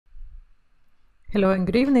Hello and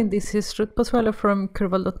good evening, this is Ruth Pozuelo from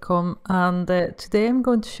Curbal.com, and today I'm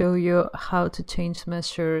going to show you how to change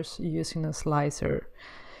measures using a slicer.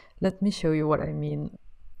 Let me show you what I mean.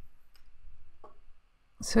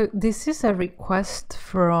 So this is a request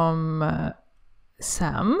from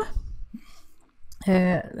Sam.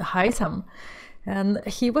 Hi Sam. And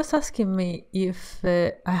he was asking me if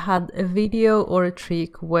I had a video or a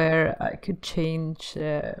trick where I could change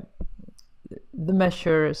the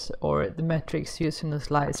measures or the metrics using a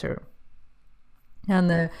slicer.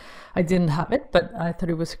 And I didn't have it, but I thought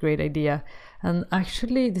it was a great idea. And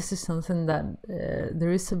actually this is something that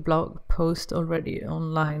there is a blog post already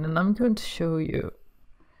online, and I'm going to show you.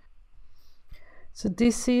 So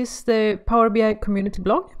this is the Power BI community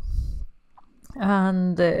blog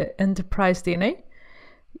and Enterprise DNA.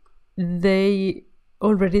 They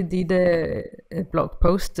already did a blog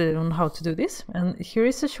post on how to do this, and here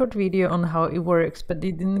is a short video on how it works, but they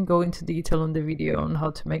didn't go into detail on the video on how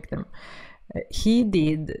to make them. He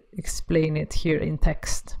did explain it here in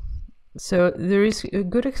text, so there is a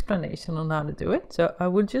good explanation on how to do it, so I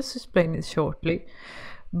will just explain it shortly.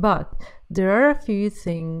 But there are a few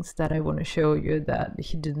things that I want to show you that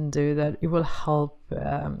he didn't do that it will help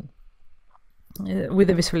with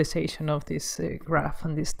the visualization of this graph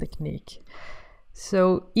and this technique.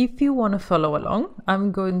 So if you want to follow along,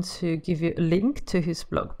 I'm going to give you a link to his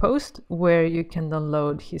blog post where you can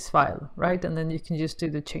download his file, right? And then you can just do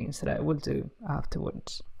the change that I will do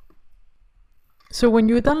afterwards. So when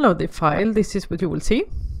you download the file, this is what you will see.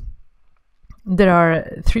 There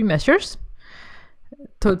are three measures: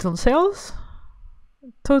 total sales,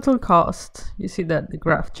 total cost, you see that the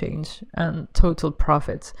graph change, and total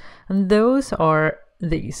profits. And those are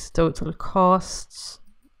these: total costs,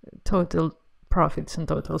 total profits, and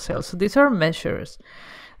total sales. So these are measures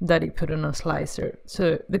that he put on a slicer.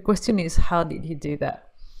 So the question is, how did he do that?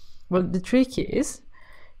 Well, the trick is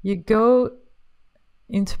you go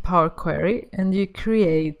into Power Query and you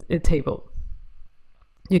create a table.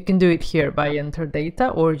 You can do it here by enter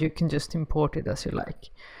data, or you can just import it as you like.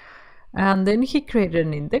 And then he created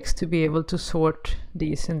an index to be able to sort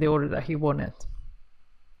these in the order that he wanted.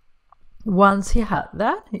 Once he had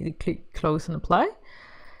that, he clicked close and apply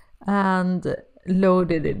and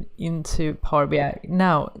loaded it into Power BI.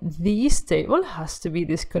 Now, this table has to be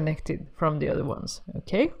disconnected from the other ones,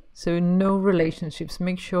 okay? So no relationships.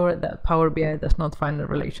 Make sure that Power BI does not find a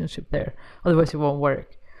relationship there, otherwise it won't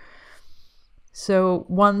work. So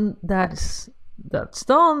once that's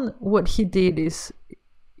done, what he did is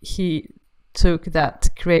he took that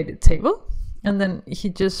created table and then he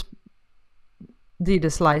just did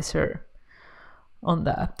a slicer on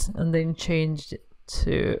that and then changed it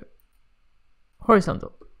to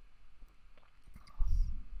horizontal.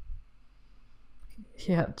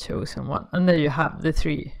 He had chosen one, and there you have the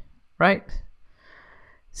three, right?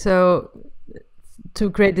 So to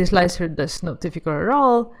create this slicer, that's not difficult at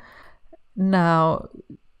all. Now,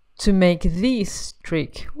 to make this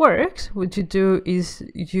trick work, what you do is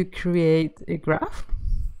you create a graph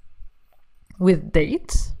with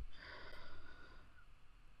dates,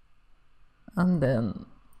 and then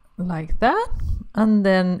like that, and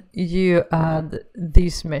then you add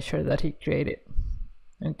this measure that he created.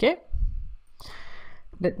 Okay,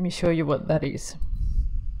 let me show you what that is.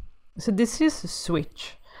 So this is a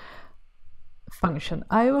switch function.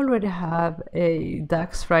 I already have a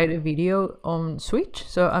DAX Friday video on switch,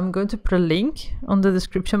 so I'm going to put a link on the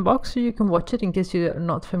description box so you can watch it in case you're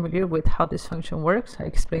not familiar with how this function works. I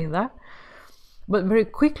explain that, but very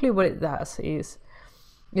quickly what it does is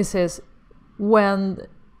it says when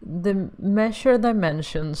the measure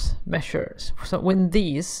dimensions measures, so when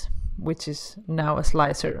these, which is now a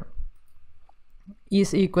slicer,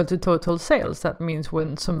 is equal to total sales, that means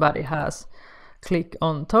when somebody has click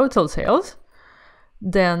on total sales,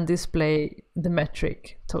 then display the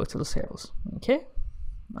metric total sales, okay?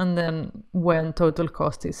 And then when total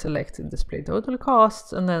cost is selected, display total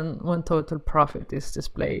costs, and then when total profit is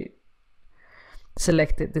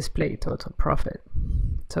selected, display total profit.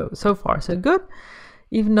 So far so good.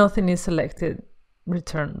 If nothing is selected,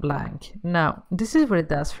 return blank. Now, this is what it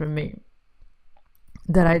does for me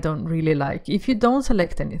that I don't really like. If you don't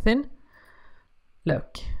select anything,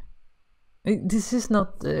 look, this is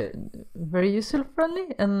not very user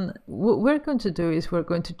friendly, and what we're going to do is we're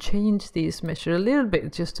going to change this measure a little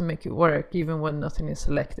bit just to make it work even when nothing is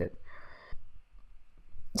selected.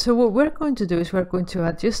 So what we're going to do is we're going to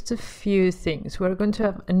add just a few things. We're going to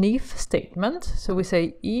have an if statement. So we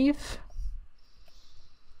say if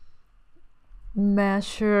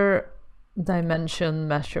measure dimension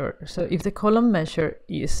measure. So if the column measure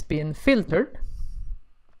is being filtered,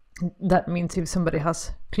 that means if somebody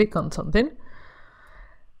has clicked on something,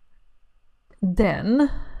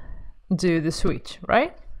 then do the switch,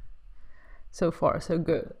 right? So far, so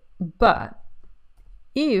good. But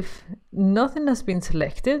if nothing has been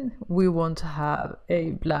selected, we want to have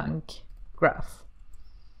a blank graph.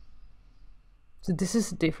 So this is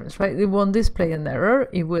the difference, right? It won't display an error,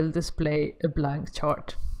 it will display a blank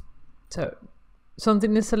chart. So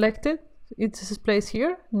something is selected, it displays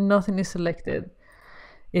here, nothing is selected,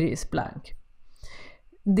 it is blank.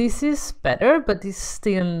 This is better, but it's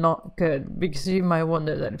still not good, because you might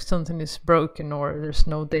wonder that if something is broken or there's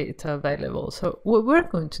no data available. So what we're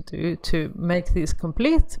going to do to make this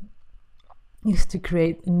complete is to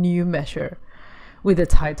create a new measure with a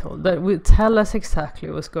title that will tell us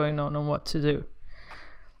exactly what's going on and what to do.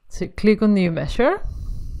 So click on new measure,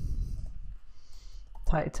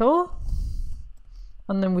 title,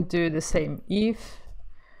 and then we do the same. If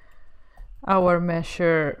our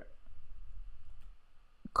measure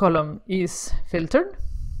column is filtered,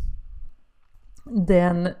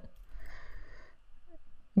 then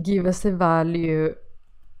give us the value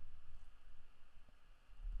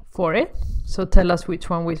for it. So tell us which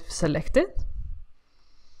one we've selected.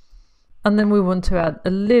 And then we want to add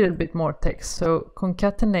a little bit more text. So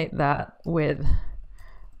concatenate that with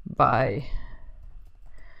by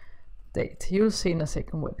date. You'll see in a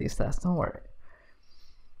second what this does, don't worry.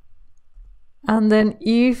 And then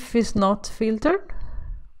if it's not filtered,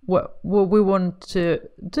 what we want to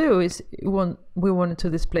do is we want to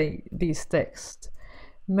display this text.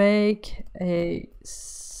 Make a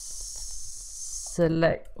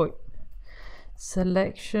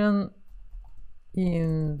selection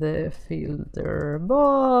in the filter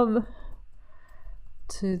above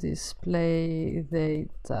to display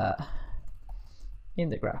data in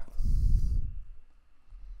the graph.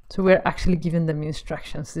 So we're actually giving them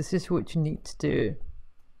instructions. This is what you need to do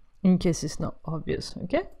in case it's not obvious,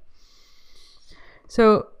 okay?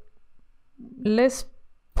 So let's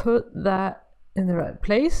put that in the right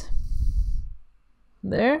place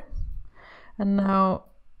there. And now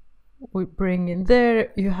we bring in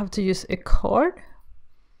there, you have to use a card.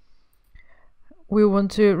 We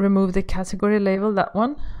want to remove the category label, that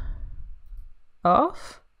one,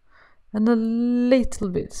 off, and a little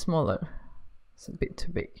bit smaller. It's a bit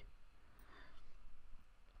too big.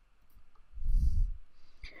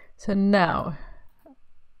 So now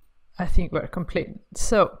I think we're complete.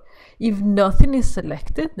 So if nothing is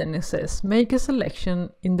selected, then it says make a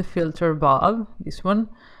selection in the filter above, this one,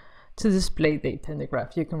 to display data in the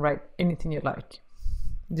graph. You can write anything you like.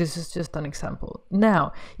 This is just an example.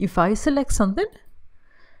 Now, if I select something,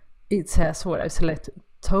 it says what I selected: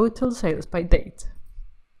 total sales by date,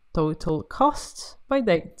 total costs by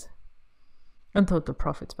date, and total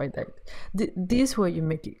profits by date. This way you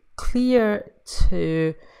make it clear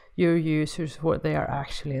to your users what they are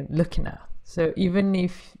actually looking at. So even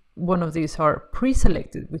if one of these are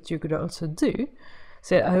pre-selected, which you could also do,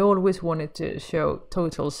 say I always wanted to show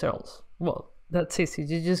total sales. Well, that's easy.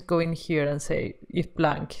 You just go in here and say if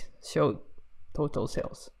blank, show total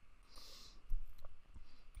sales.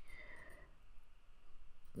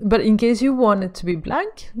 But in case you want it to be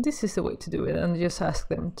blank, this is the way to do it, and just ask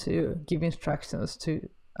them to give instructions to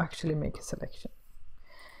actually make a selection.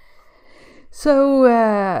 So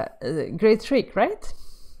great trick, right?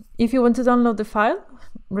 If you want to download the file,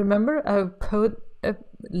 remember I've put a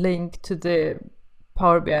link to the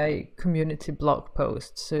Power BI community blog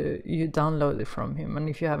post, so you download it from him. And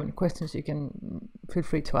if you have any questions, you can feel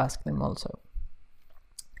free to ask them also.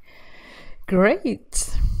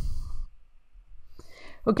 Great.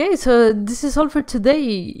 Okay, so this is all for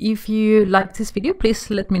today. If you liked this video, please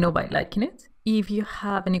let me know by liking it. If you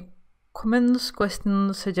have any comments,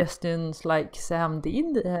 questions, suggestions like Sam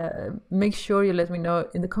did, make sure you let me know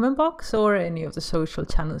in the comment box or any of the social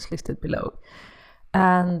channels listed below.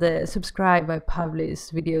 And subscribe. I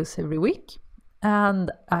publish videos every week,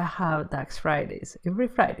 and I have DAX Fridays every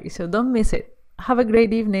Friday, so don't miss it. Have a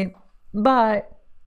great evening. Bye.